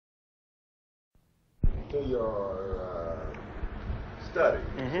your study.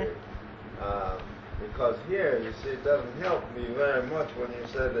 You see. Because here, you see, it doesn't help me very much when you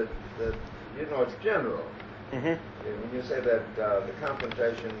say that you know, it's general. When you say that the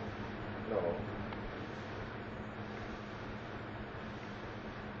confrontation, no.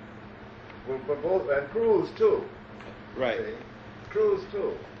 But both, and Cruz too. Right. See? Cruz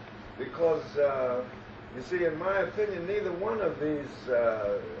too. Because, you see, in my opinion, neither one of these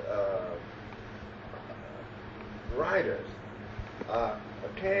writers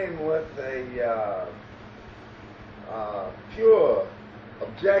came with a pure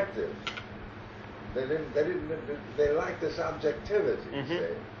objective. They lacked this objectivity, you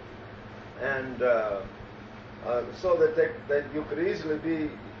see. And so that you could easily be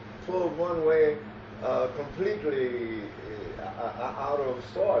pulled one way completely out of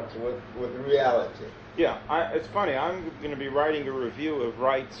sorts with reality. Yeah, it's funny. I'm going to be writing a review of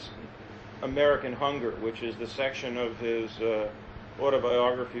Wright's American Hunger, which is the section of his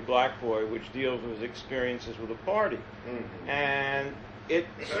autobiography, Black Boy, which deals with his experiences with the party. And it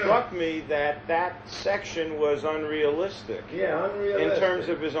struck me that that section was unrealistic. Yeah, unrealistic. In terms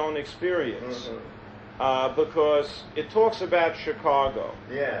of his own experience. Because it talks about Chicago.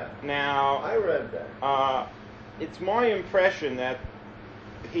 Yeah. Now, I read that. It's my impression that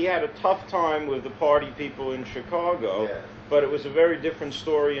he had a tough time with the party people in Chicago, but it was a very different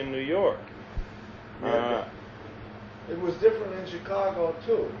story in New York. It was different in Chicago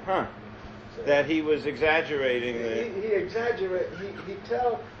too. So that he was exaggerating. He exaggerates. He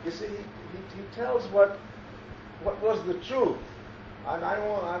tells. You see, he tells what was the truth. I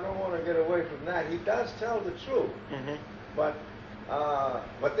don't want to get away from that. He does tell the truth, but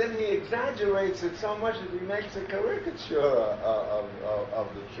then he exaggerates it so much that he makes a caricature of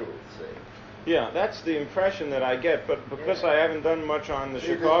the truth. See? Yeah, that's the impression that I get. But because I haven't done much on the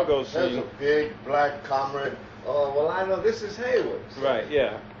Chicago scene, there's a big black comrade. Oh well, I know this is Hayward. See? Right.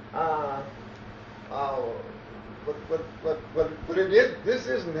 Yeah. But it is. This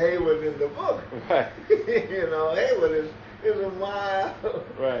isn't Hayward in the book. Right. You know, Hayward is a mile.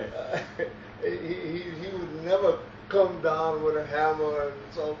 Right. He would never come down with a hammer and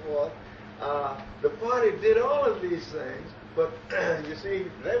so forth. The party did all of these things, but you see,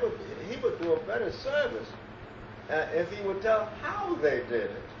 he would do a better service if he would tell how they did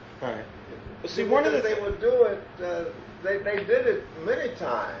it. Right. See, one of the they would do it. They did it many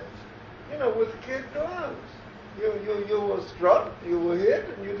times. You know, with kid gloves. You were struck, you were hit,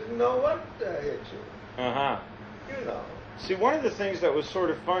 and you didn't know what hit you. You know. See, one of the things that was sort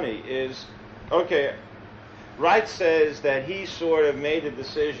of funny is, okay, Wright says that he sort of made a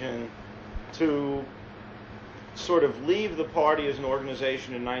decision to sort of leave the party as an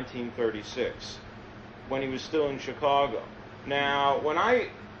organization in 1936, when he was still in Chicago. Now, when I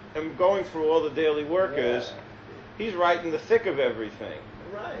am going through all the daily workers, he's right in the thick of everything.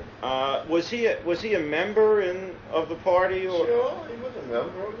 Right. Was he a member of the party? Or? Sure, he was a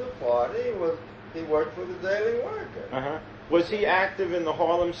member of the party. He worked for the Daily Worker. Was he active in the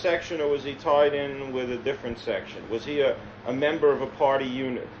Harlem section, or was he tied in with a different section? Was he a member of a party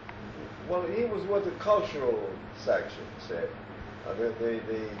unit? Well, he was with the cultural section, say,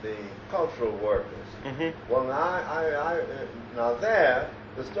 the cultural workers. Well, now there,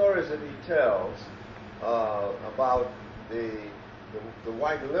 the stories that he tells about the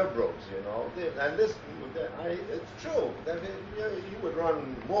white liberals, you know, and it's true that he would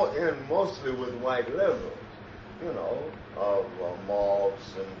run mostly with white liberals, you know,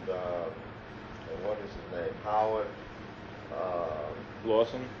 Moggs and what is his name, Howard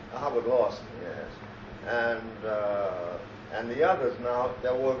Lawson. Howard Lawson, yes, and the others. Now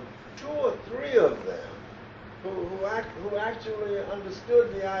there were 2 or 3 of them who actually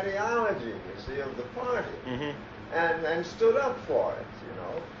understood the ideology, you see, of the party. And stood up for it, you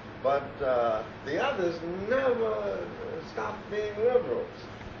know. But the others never stopped being liberals.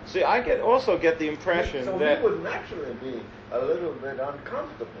 See, I also get the impression that he would naturally be a little bit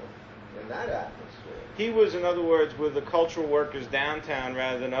uncomfortable in that atmosphere. He was, in other words, with the cultural workers downtown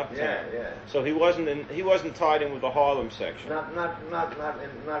rather than uptown. Yeah. So he wasn't tied in with the Harlem section. Not in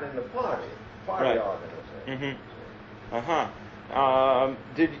the party right. organization.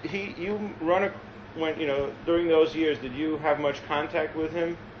 Did you run when, you know, during those years, did you have much contact with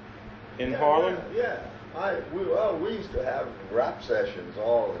him in Harlem? Yeah. We used to have rap sessions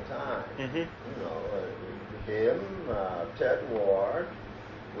all the time. You know, him, Ted Ward,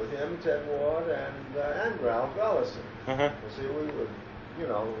 and Ralph Ellison. You see, we were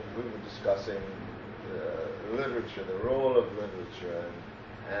discussing literature, the role of literature,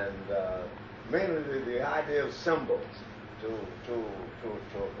 and mainly the idea of symbols to the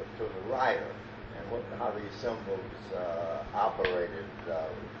writer, and how these symbols operated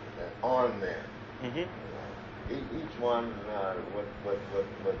on them. Each one with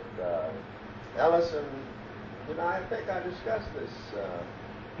Ellison. I think I discussed this.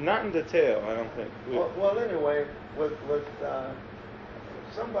 Not in detail, I don't think. Well, anyway, with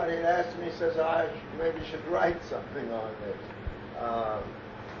somebody had asked me, says I maybe should write something on this.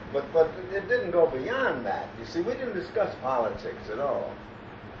 But it didn't go beyond that. You see, we didn't discuss politics at all.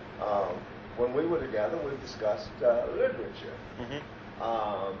 When we were together, we discussed literature.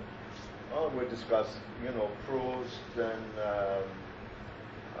 We discussed, Proust and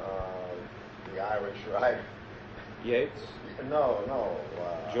the Irish writer. Yeats? No.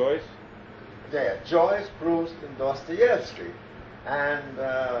 Joyce? Yeah, Joyce, Proust, and Dostoevsky, and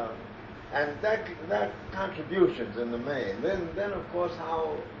that contributions in the main. Then of course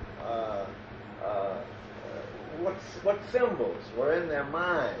how what symbols were in their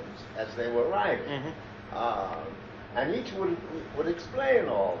minds as they were writing, and each would explain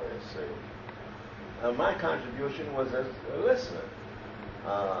all this. See. My contribution was as a listener,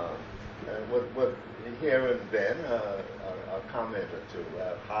 with here and then a comment or two.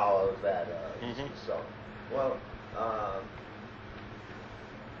 How is that? So, well.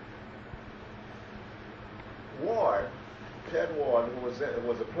 Ward, Ted Ward, who was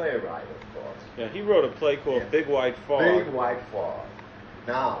a playwright, of course. Yeah, he wrote a play called Big White Fog. Big White Fog.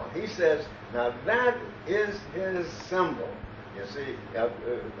 Now, he says, now that is his symbol. You see,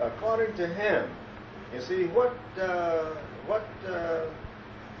 according to him, you see, what the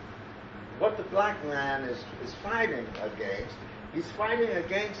black man is fighting against, he's fighting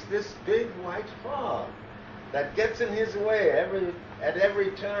against this big white fog that gets in his way at every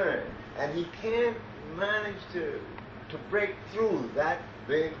turn, and he can't manage to break through that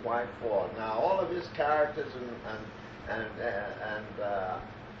big white fog. Now, all of his characters and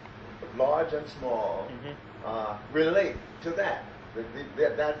large and small relate to that. That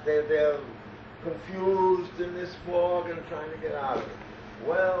they're confused in this fog and trying to get out of it.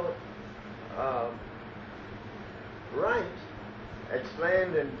 Well, Wright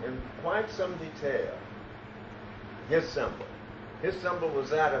explained in quite some detail his symbol. His symbol was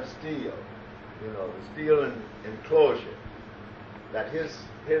that of steel. The steel enclosure. That his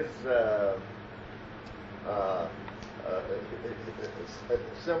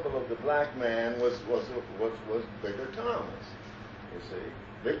symbol of the black man was Bigger Thomas. You see,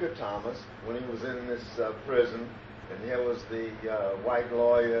 Bigger Thomas, when he was in this prison, and here was the white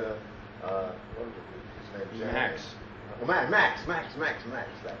lawyer. What was his name? Max. Max.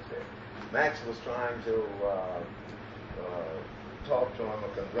 That's it. Max was trying to talk to him or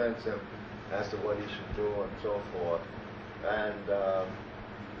convince him as to what he should do and so forth. And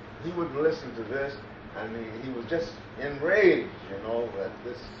he wouldn't listen to this, and he was just enraged, at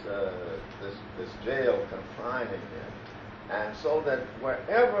this jail confining him. And so that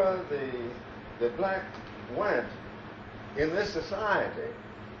wherever the black went in this society,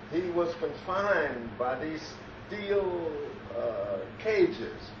 he was confined by these steel cages,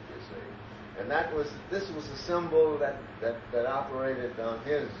 you see. And this was a symbol that operated on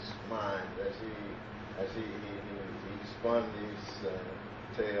his mind as he spun these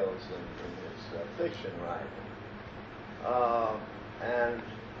tales in his fiction writing. And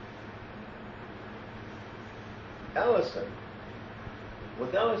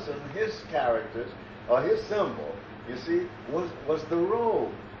with Ellison, his characters, or his symbol, you see, was the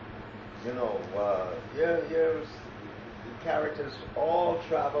road. Here's the characters all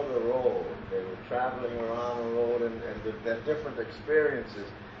travel the road. They were traveling around the road and their different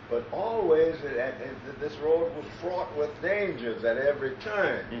experiences. But always, this road was fraught with dangers at every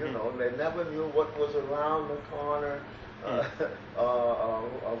turn. They never knew what was around the corner, or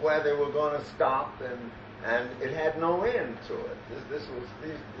where they were going to stop, and it had no end to it.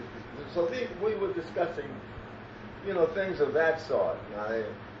 We were discussing, things of that sort. Now they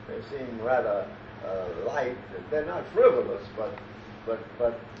seem rather light. They're not frivolous, but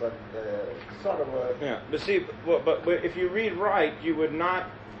sort of a. Yeah, but see, but if you read Wright, you would not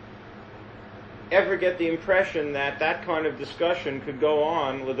ever get the impression that kind of discussion could go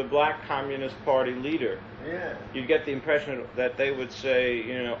on with a black Communist Party leader. Yeah. You'd get the impression that they would say,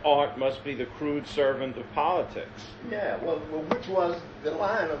 art must be the crude servant of politics. Yeah, well, which was the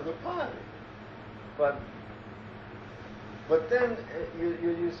line of the party. But then,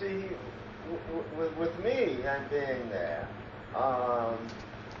 you see, with me and being there, I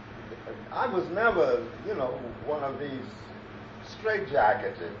was never, one of these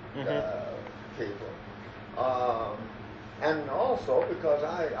straitjacketed people. And also because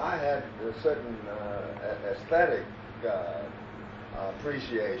I had certain aesthetic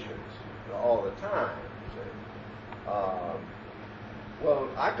appreciations. all the time. See? Well,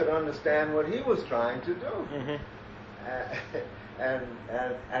 I could understand what he was trying to do. And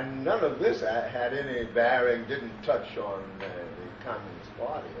none of this had any bearing, didn't touch on the Communist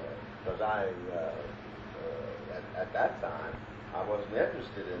Party, because at that time I wasn't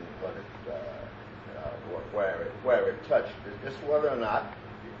interested in what it where it touched. Just whether or not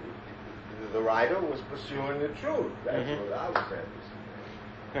the writer was pursuing the truth. That's what I was interested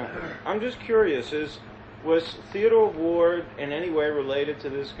in. I'm just curious: was Theodore Ward in any way related to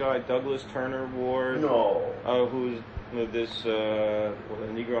this guy, Douglas Turner Ward? No. Who's with this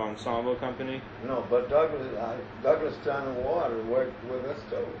Negro Ensemble Company? No, but Douglas Turner Ward worked with us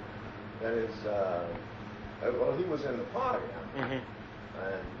too. That is, well, he was in the party, and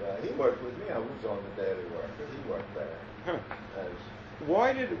he worked with me. I was on the Daily Worker. He worked there.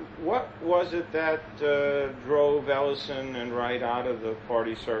 What was it that drove Ellison and Wright out of the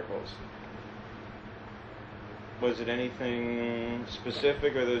party circles? Was it anything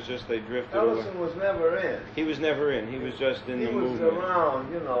specific, or was just they drifted away? Ellison was never in. He was never in. He was just in the movement. He was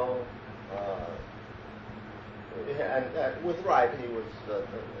around, you know. And with Wright, he was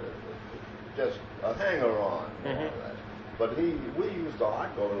just a hanger-on. But we used to,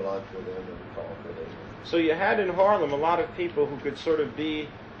 I'd go to lunch with him and talk with him. So you had in Harlem a lot of people who could sort of be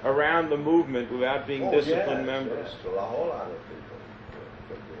around the movement without being disciplined members. Yes, a whole lot of people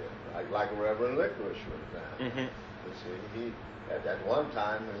could be. Like Reverend Licorice, for example. You see, he at one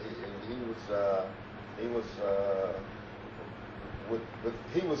time he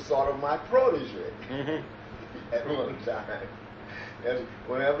was sort of my protege at one time. And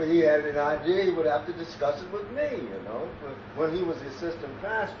whenever he had an idea, he would have to discuss it with me, you know, when he was the assistant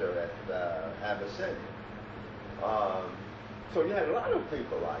pastor at Abyssinia. So you had a lot of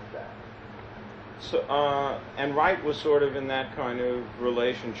people like that. So, and Wright was sort of in that kind of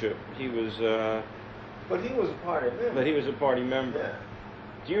relationship. He was... but he was a party member. But he was a party member. Yeah.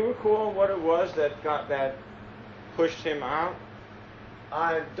 Do you recall what it was that pushed him out?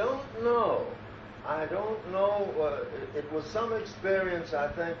 I don't know. It was some experience, I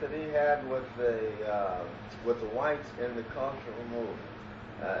think, that he had with the whites in the cultural movement.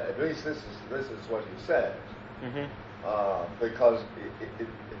 At least this is what he says. Because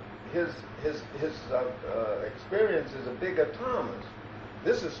his experience as a bigger Thomas.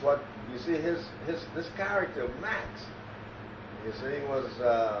 This is what you see. This character Max, you see,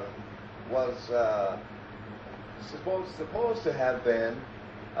 was supposed to have been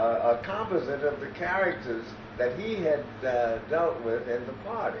a composite of the characters that he had dealt with in the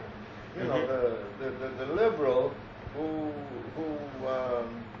party. You know, the liberal who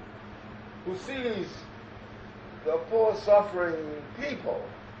sees the poor suffering people,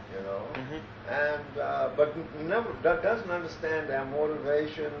 you know, and but never doesn't understand their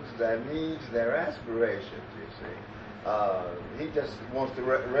motivations, their needs, their aspirations. You see, he just wants to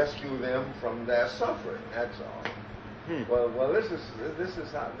rescue them from their suffering. That's all. Well,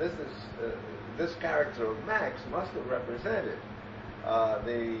 this character of Max must have represented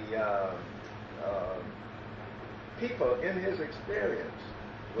the people in his experience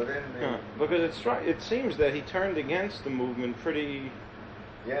within the... Because it seems that he turned against the movement pretty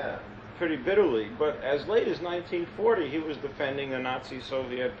bitterly. But as late as 1940, he was defending the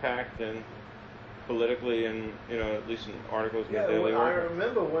Nazi-Soviet pact and politically, and at least in articles in the Daily Worker. I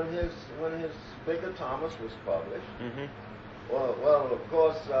remember when his Bigger Thomas was published. Well, of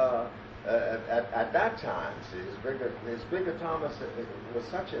course, at that time, see, his Bigger Thomas was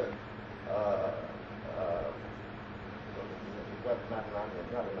such a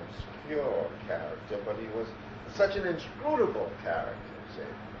not an obscure character, but he was such an inscrutable character.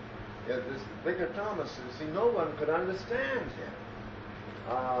 See, this Bigger Thomas, see, no one could understand him.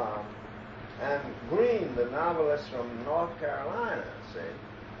 And Green, the novelist from North Carolina, see,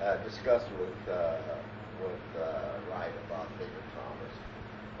 discussed with Wright about Bigger Thomas,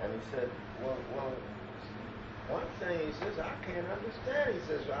 and he said, well, one thing he says I can't understand. He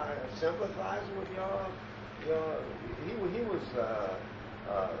says I sympathize with your. He was a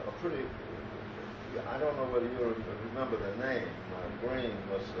pretty. I don't know whether you remember the name. Green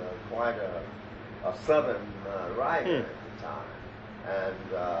was quite a Southern writer at the time, and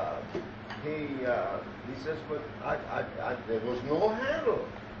he says, but there was no handle.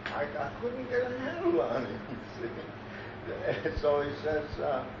 I couldn't get a handle on him. See? So he says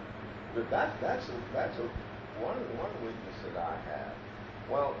that's one weakness that I have.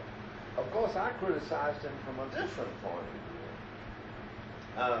 Well, of course, I criticized him from a different point of view.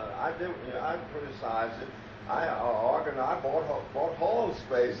 I criticized it. I bought hall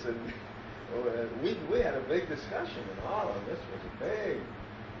space, and we had a big discussion in Harlem. This was a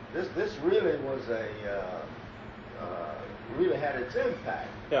this really was really had its impact.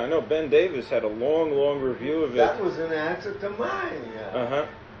 Yeah, I know Ben Davis had a long review of it. That was in answer to my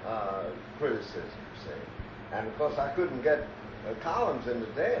criticism, see. And of course, I couldn't get columns in the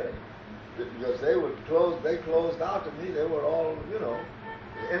Daily because they closed out to me. They were all,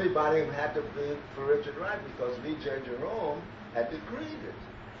 anybody who had to be for Richard Wright because V.J. Jerome had decreed it.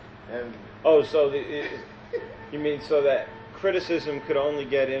 And so you mean so that criticism could only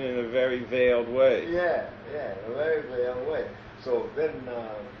get in a very veiled way? Yeah, a very veiled way. So then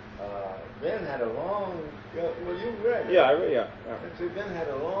Ben had a long. Well, you read it. Yeah. So Ben had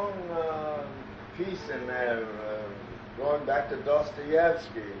a long piece in there, going back to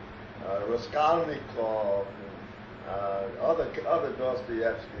Dostoevsky, Raskolnikov, and other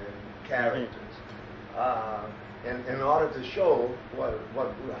Dostoevsky characters, in order to show what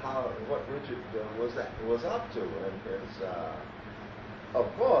Richard was up to, and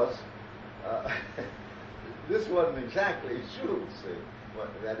of course, this wasn't exactly true. See,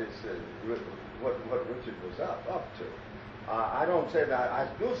 that is what Richard was up to. I don't say that. I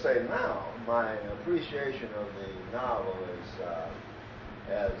do say now my appreciation of the novel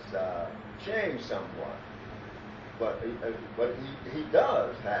has changed somewhat. But he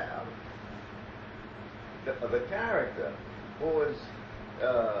does have the character who is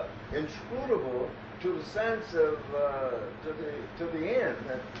inscrutable to the sense of to the end.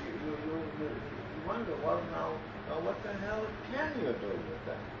 That you wonder, well, now what the hell can you do with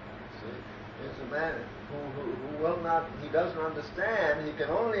that? See, he's a man who will not. He doesn't understand. He can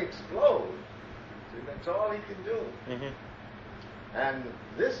only explode. See, that's all he can do. Mm-hmm. And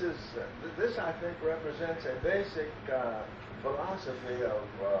this I think represents a basic philosophy of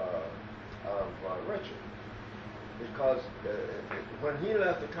Richard, because when he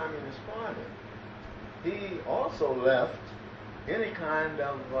left the Communist Party, he also left any kind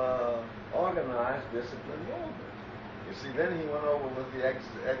of organized discipline movement. You see, then he went over with the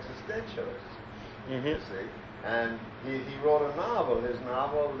existentialists. Mm-hmm. You see, and he wrote a novel. His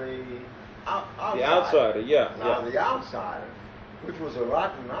novel, The Outsider. Yeah. Now, The Outsider, which was a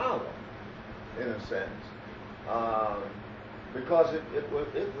rotten novel, in a sense, because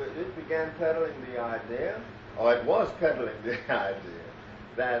it began peddling the idea, or it was peddling the idea,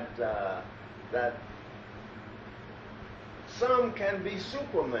 that some can be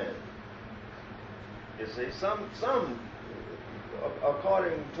supermen. You see, some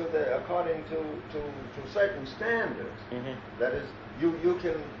according to certain standards. Mm-hmm. That is, you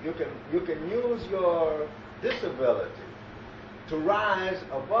can use your disability to rise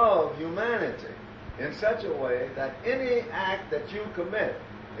above humanity in such a way that any act that you commit,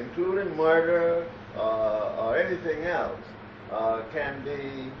 including murder or anything else, can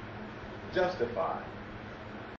be justified.